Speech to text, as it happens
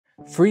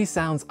Free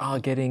sounds are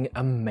getting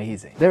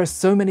amazing. There are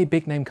so many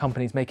big name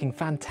companies making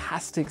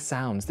fantastic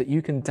sounds that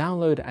you can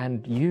download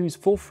and use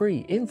for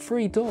free in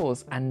free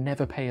DAWs and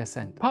never pay a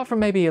cent. Apart from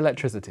maybe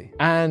electricity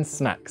and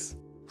snacks.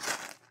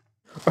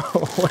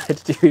 Where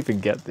did you even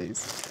get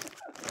these?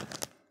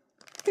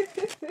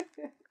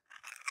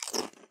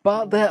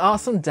 But there are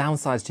some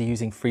downsides to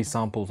using free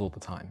samples all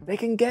the time. They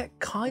can get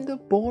kind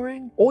of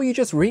boring, or you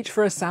just reach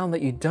for a sound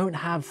that you don't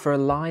have for a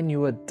line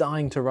you are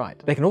dying to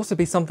write. They can also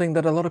be something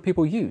that a lot of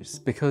people use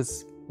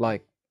because,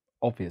 like,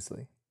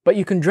 obviously. But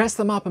you can dress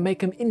them up and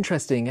make them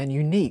interesting and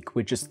unique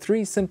with just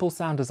 3 simple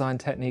sound design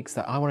techniques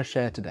that I want to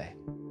share today.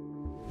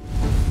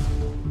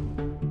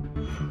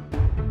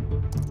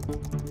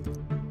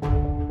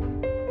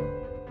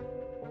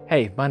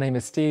 Hey, my name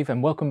is Steve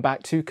and welcome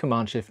back to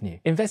Command Shift New.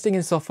 Investing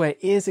in software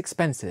is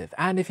expensive,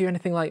 and if you're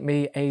anything like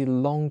me, a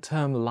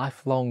long-term,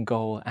 lifelong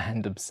goal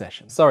and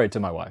obsession. Sorry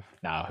to my wife.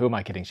 Nah, who am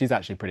I kidding? She's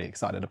actually pretty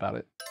excited about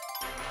it.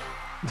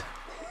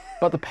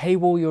 But the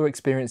paywall you're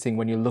experiencing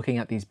when you're looking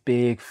at these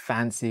big,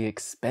 fancy,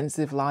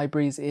 expensive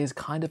libraries is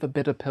kind of a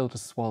bitter pill to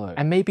swallow,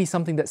 and maybe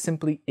something that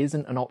simply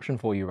isn't an option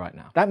for you right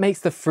now. That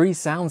makes the free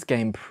sounds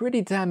game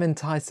pretty damn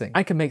enticing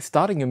and can make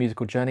starting your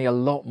musical journey a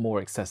lot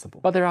more accessible.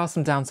 But there are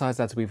some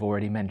downsides, as we've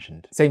already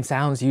mentioned. Same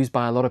sounds used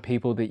by a lot of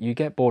people that you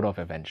get bored of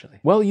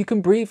eventually. Well, you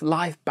can breathe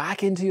life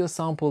back into your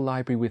sample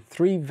library with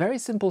 3 very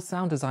simple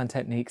sound design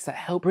techniques that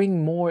help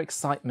bring more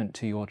excitement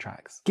to your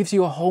tracks. Gives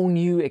you a whole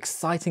new,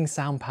 exciting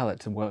sound palette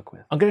to work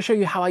with. I'm going to show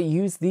you how I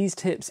used these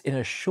tips in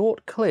a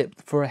short clip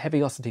for a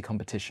Heaviosity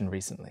competition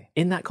recently.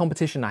 In that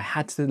competition, I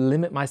had to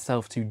limit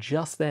myself to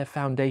just their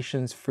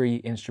foundations free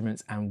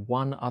instruments and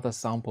 1 other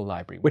sample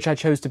library, which I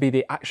chose to be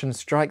the Action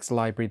Strikes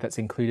library that's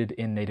included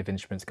in Native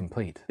Instruments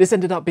Complete. This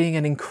ended up being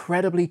an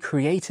incredibly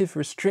creative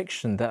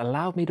restriction that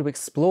allowed me to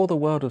explore the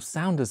world of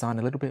sound design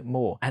a little bit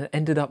more, and it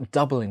ended up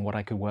doubling what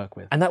I could work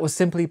with. And that was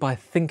simply by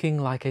thinking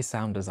like a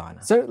sound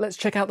designer. So let's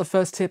check out the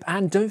first tip,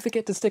 and don't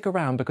forget to stick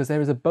around because there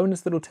is a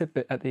bonus little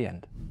tidbit at the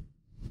end.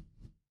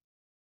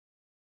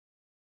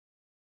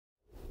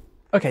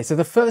 Okay, so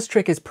the first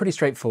trick is pretty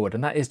straightforward,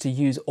 and that is to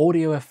use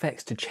audio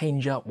effects to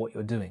change up what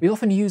you're doing. We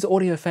often use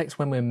audio effects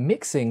when we're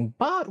mixing,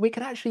 but we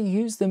can actually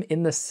use them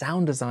in the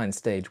sound design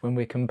stage when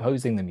we're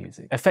composing the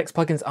music. Effects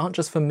plugins aren't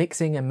just for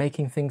mixing and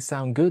making things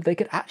sound good, they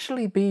could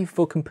actually be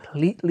for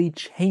completely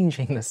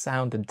changing the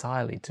sound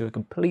entirely to a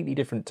completely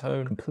different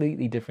tone,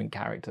 completely different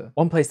character.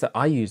 One place that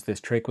I used this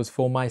trick was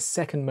for my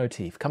second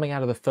motif, coming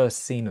out of the first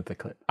scene of the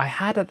clip. I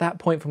had at that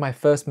point for my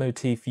first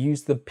motif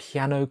used the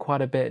piano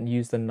quite a bit and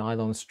used the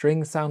nylon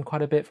string sound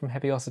quite a bit from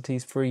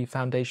Heaviosity's free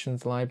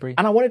foundations library,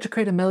 and I wanted to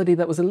create a melody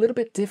that was a little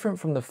bit different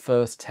from the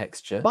first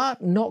texture,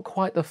 but not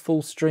quite the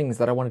full strings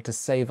that I wanted to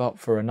save up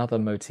for another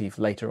motif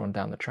later on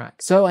down the track.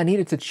 So I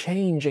needed to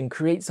change and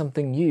create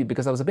something new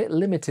because I was a bit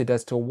limited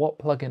as to what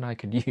plugin I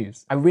could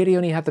use. I really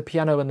only had the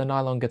piano and the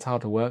nylon guitar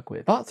to work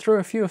with, but through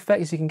a few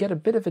effects you can get a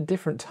bit of a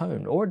different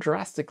tone, or a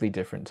drastically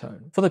different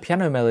tone. For the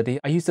piano melody,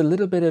 I used a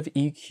little bit of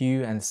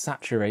EQ and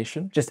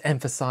saturation, just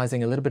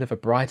emphasizing a little bit of a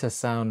brighter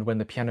sound when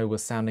the piano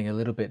was sounding a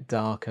little bit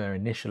darker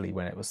initially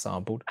when it was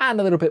sampled, and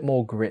a little bit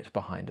more grit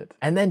behind it.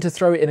 And then to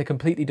throw it in a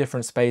completely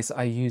different space,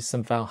 I used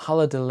some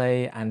Valhalla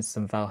delay and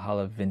some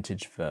Valhalla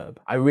vintage verb.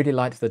 I really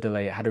liked the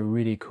delay, it had a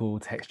really cool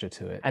texture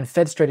to it, and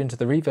fed straight into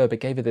the reverb,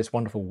 it gave it this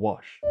wonderful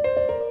wash.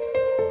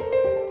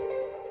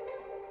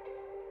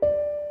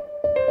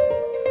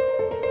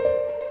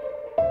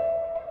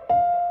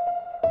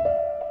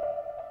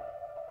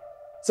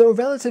 So a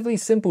relatively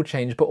simple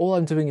change, but all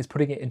I'm doing is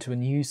putting it into a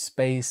new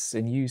space,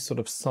 a new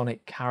sort of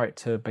sonic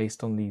character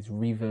based on these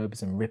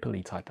reverbs and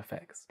ripply type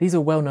effects. These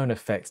are well-known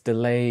effects,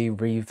 delay,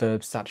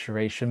 reverb,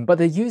 saturation, but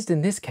they're used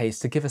in this case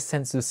to give a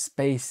sense of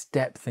space,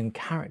 depth, and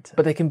character.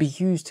 But they can be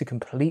used to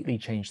completely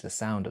change the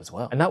sound as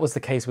well. And that was the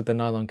case with the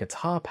nylon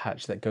guitar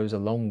patch that goes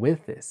along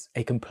with this,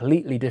 a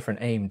completely different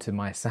aim to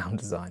my sound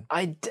design.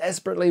 I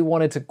desperately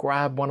wanted to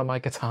grab one of my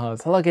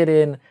guitars, plug it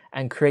in,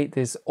 and create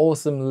this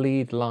awesome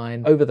lead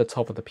line over the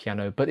top of the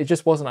piano, but it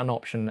just wasn't an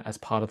option as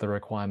part of the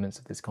requirements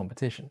of this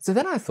competition. So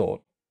then I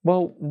thought,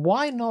 well,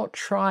 why not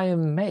try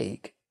and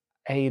make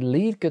a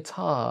lead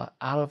guitar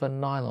out of a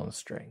nylon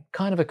string?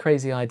 Kind of a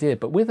crazy idea,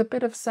 but with a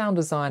bit of sound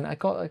design, I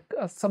got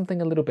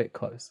something a little bit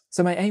close.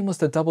 So my aim was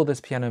to double this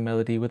piano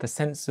melody with a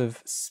sense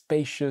of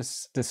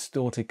spacious,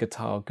 distorted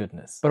guitar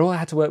goodness. But all I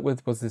had to work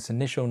with was this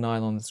initial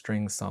nylon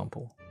string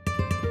sample.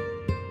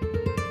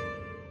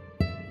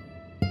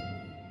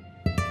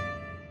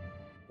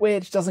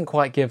 Which doesn't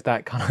quite give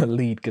that kind of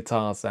lead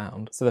guitar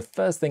sound. So the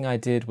first thing I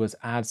did was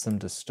add some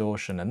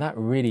distortion, and that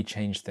really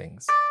changed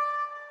things.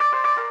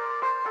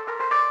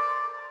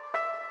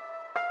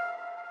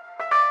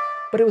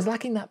 But it was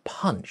lacking that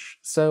punch,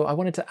 so I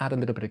wanted to add a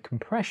little bit of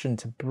compression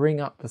to bring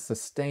up the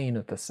sustain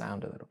of the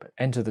sound a little bit.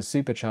 Enter the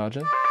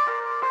supercharger.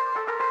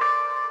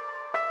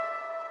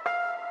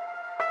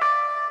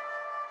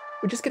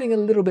 We're just getting a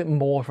little bit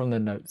more from the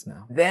notes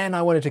now. Then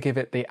I wanted to give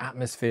it the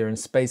atmosphere and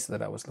space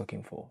that I was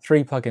looking for.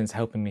 3 plugins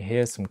helping me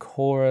here, some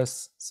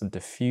chorus, some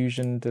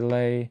diffusion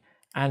delay,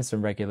 and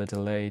some regular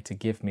delay to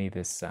give me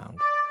this sound.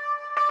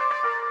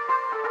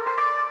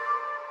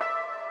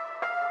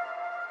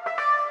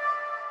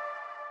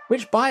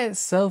 which by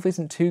itself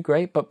isn't too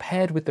great, but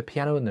paired with the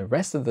piano and the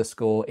rest of the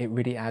score, it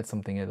really adds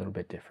something a little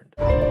bit different.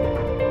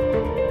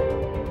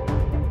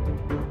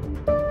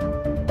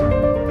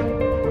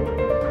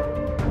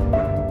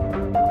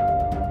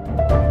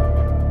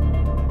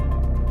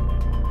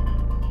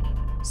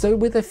 So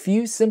with a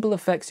few simple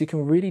effects, you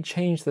can really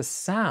change the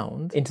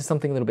sound into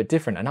something a little bit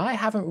different. And I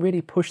haven't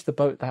really pushed the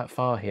boat that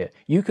far here.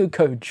 You could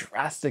go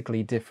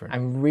drastically different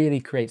and really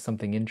create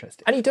something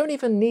interesting. And you don't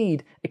even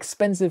need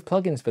expensive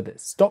plugins for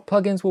this. Stock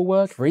plugins will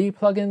work, free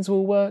plugins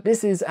will work.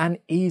 This is an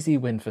easy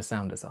win for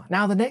sound design.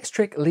 Now the next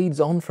trick leads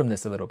on from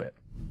this a little bit.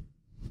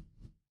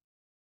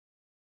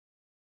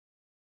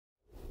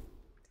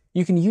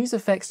 You can use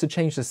effects to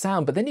change the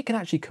sound, but then you can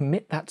actually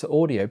commit that to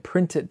audio,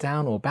 print it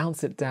down or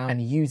bounce it down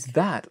and use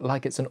that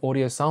like it's an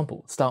audio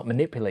sample, start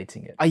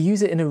manipulating it. I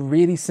use it in a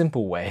really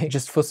simple way,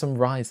 just for some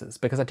risers,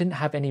 because I didn't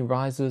have any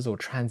risers or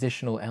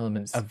transitional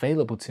elements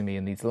available to me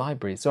in these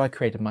libraries, so I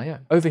created my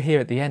own. Over here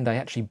at the end, I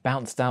actually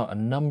bounced out a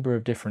number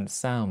of different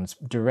sounds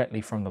directly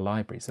from the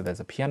library. So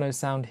there's a piano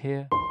sound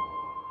here.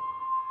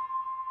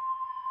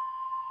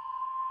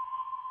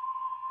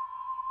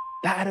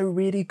 That had a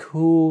really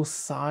cool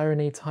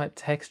siren-y type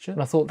texture,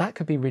 and I thought that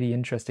could be really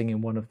interesting in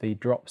one of the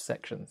drop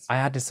sections. I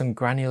added some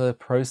granular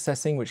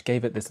processing, which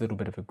gave it this little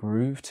bit of a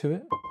groove to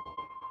it.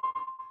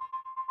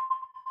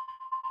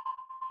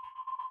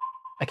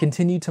 I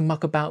continued to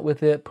muck about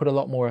with it, put a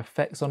lot more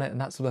effects on it and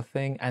that sort of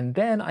thing, and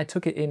then I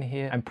took it in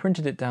here and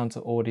printed it down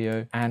to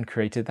audio and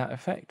created that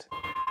effect.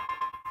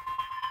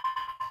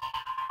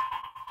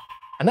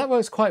 And that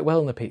works quite well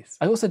in the piece.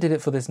 I also did it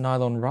for this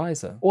nylon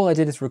riser. All I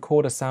did is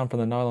record a sound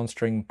from the nylon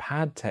string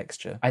pad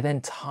texture. I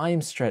then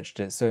time stretched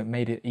it so it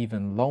made it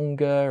even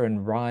longer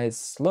and rise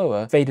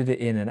slower, faded it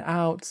in and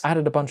out,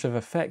 added a bunch of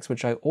effects,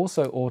 which I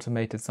also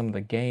automated some of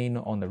the gain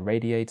on the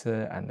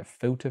radiator and the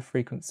filter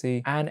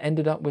frequency, and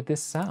ended up with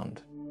this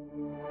sound.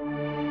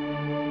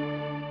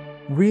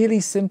 Really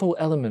simple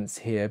elements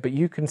here, but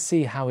you can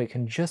see how it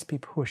can just be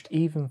pushed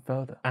even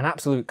further. An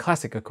absolute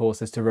classic, of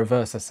course, is to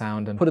reverse a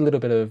sound and put a little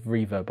bit of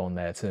reverb on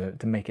there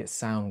to make it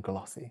sound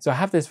glossy. So I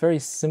have this very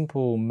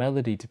simple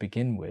melody to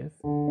begin with.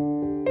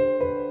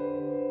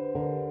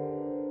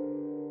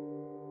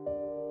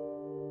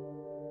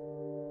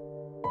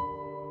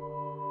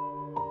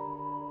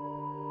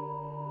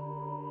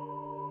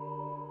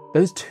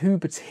 Those two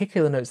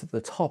particular notes at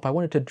the top, I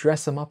wanted to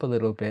dress them up a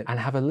little bit and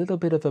have a little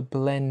bit of a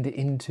blend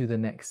into the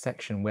next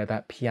section where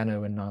that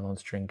piano and nylon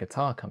string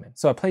guitar come in.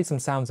 So I played some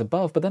sounds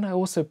above, but then I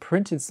also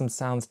printed some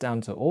sounds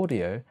down to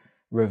audio,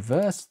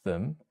 reversed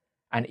them,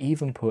 and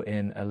even put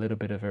in a little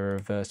bit of a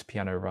reversed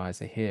piano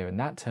riser here, and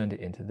that turned it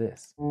into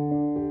this.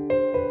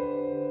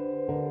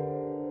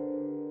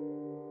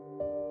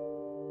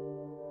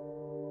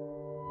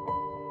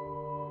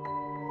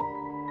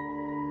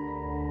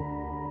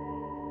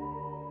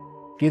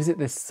 Gives it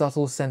this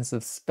subtle sense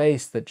of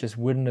space that just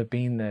wouldn't have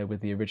been there with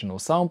the original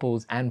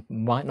samples and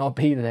might not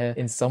be there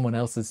in someone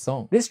else's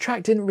song. This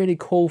track didn't really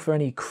call for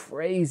any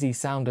crazy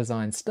sound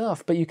design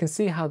stuff, but you can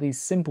see how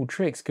these simple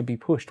tricks could be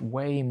pushed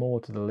way more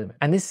to the limit.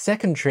 And this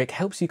second trick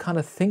helps you kind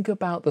of think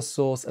about the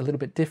source a little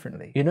bit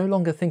differently. You're no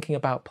longer thinking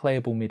about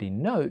playable MIDI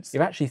notes,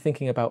 you're actually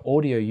thinking about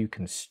audio you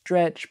can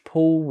stretch,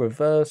 pull,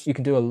 reverse. You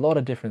can do a lot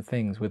of different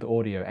things with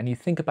audio, and you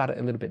think about it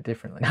a little bit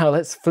differently. Now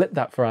let's flip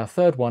that for our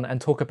third one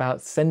and talk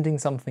about sending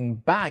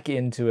something back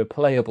into a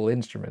playable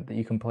instrument that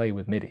you can play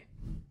with MIDI.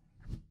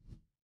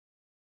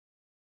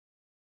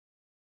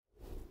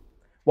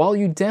 While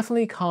you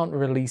definitely can't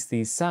release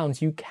these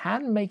sounds, you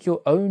can make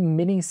your own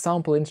mini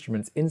sample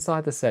instruments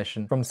inside the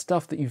session from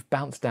stuff that you've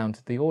bounced down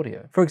to the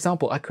audio. For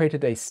example, I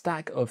created a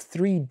stack of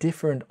 3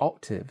 different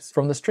octaves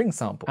from the string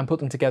sample and put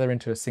them together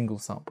into a single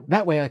sample.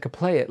 That way I could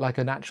play it like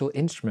an actual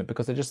instrument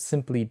because I just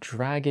simply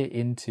drag it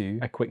into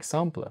a quick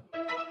sampler.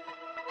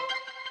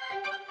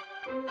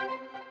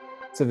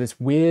 So this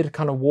weird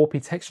kind of warpy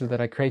texture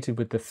that I created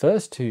with the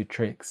first 2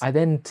 tricks, I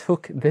then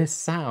took this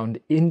sound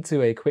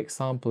into a quick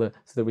sampler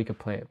so that we could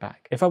play it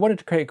back. If I wanted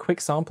to create a quick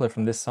sampler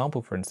from this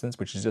sample, for instance,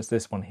 which is just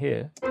this one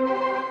here,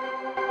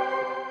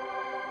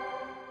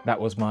 that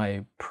was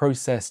my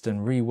processed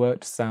and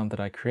reworked sound that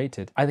I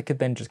created. I could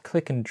then just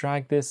click and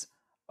drag this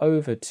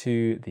over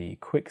to the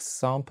quick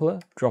sampler,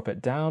 drop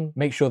it down,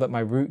 make sure that my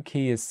root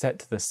key is set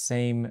to the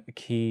same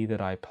key that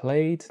I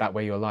played. That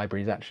way your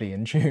library is actually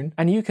in tune.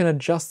 And you can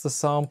adjust the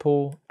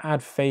sample,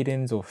 add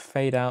fade-ins or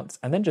fade-outs,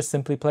 and then just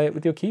simply play it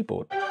with your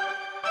keyboard.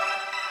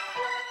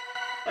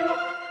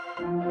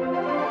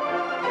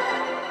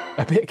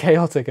 A bit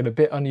chaotic and a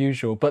bit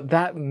unusual, but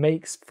that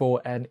makes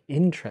for an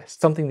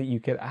interest, something that you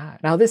could add.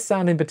 Now this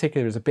sound in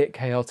particular is a bit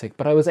chaotic,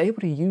 but I was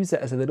able to use it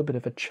as a little bit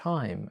of a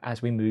chime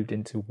as we moved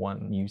into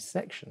one new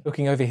section.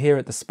 Looking over here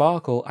at the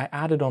sparkle, I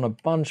added on a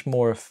bunch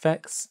more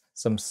effects,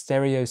 some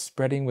stereo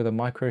spreading with a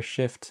micro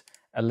shift,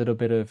 a little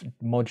bit of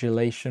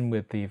modulation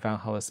with the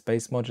Valhalla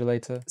space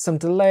modulator, some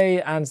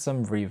delay and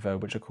some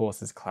reverb, which of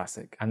course is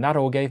classic. And that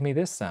all gave me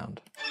this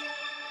sound.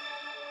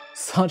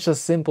 Such a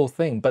simple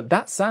thing, but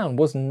that sound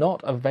was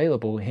not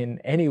available in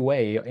any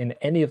way in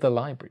any of the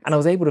libraries. And I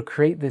was able to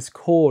create this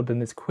chord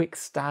and this quick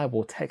stab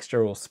or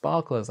texture or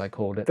sparkle, as I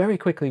called it, very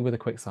quickly with a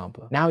quick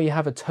sampler. Now you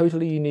have a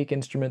totally unique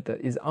instrument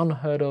that is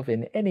unheard of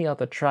in any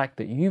other track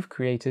that you've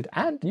created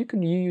and you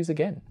can use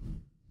again.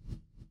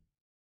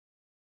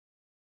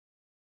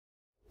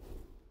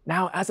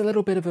 Now, as a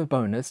little bit of a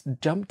bonus,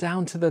 jump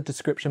down to the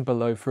description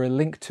below for a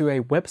link to a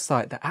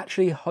website that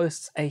actually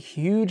hosts a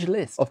huge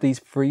list of these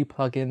free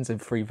plugins and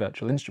free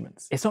virtual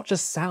instruments. It's not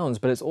just sounds,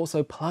 but it's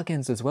also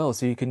plugins as well,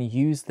 so you can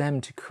use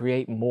them to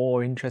create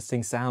more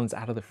interesting sounds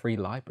out of the free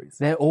libraries.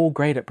 They're all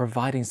great at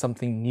providing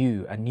something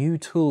new, a new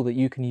tool that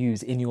you can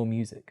use in your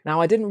music. Now,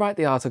 I didn't write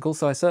the article,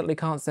 so I certainly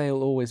can't say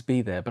it'll always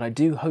be there, but I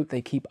do hope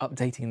they keep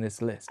updating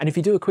this list. And if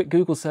you do a quick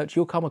Google search,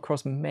 you'll come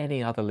across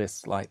many other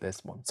lists like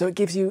this one. So it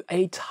gives you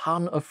a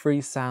ton of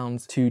free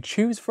sounds to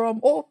choose from,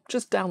 or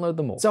just download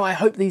them all. So I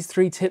hope these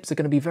 3 tips are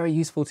going to be very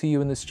useful to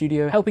you in the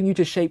studio, helping you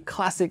to shape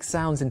classic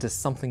sounds into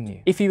something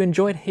new. If you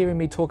enjoyed hearing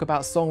me talk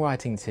about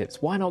songwriting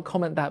tips, why not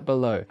comment that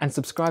below and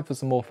subscribe for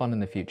some more fun in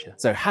the future.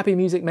 So happy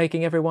music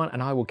making, everyone,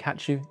 and I will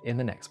catch you in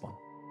the next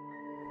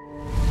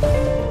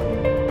one.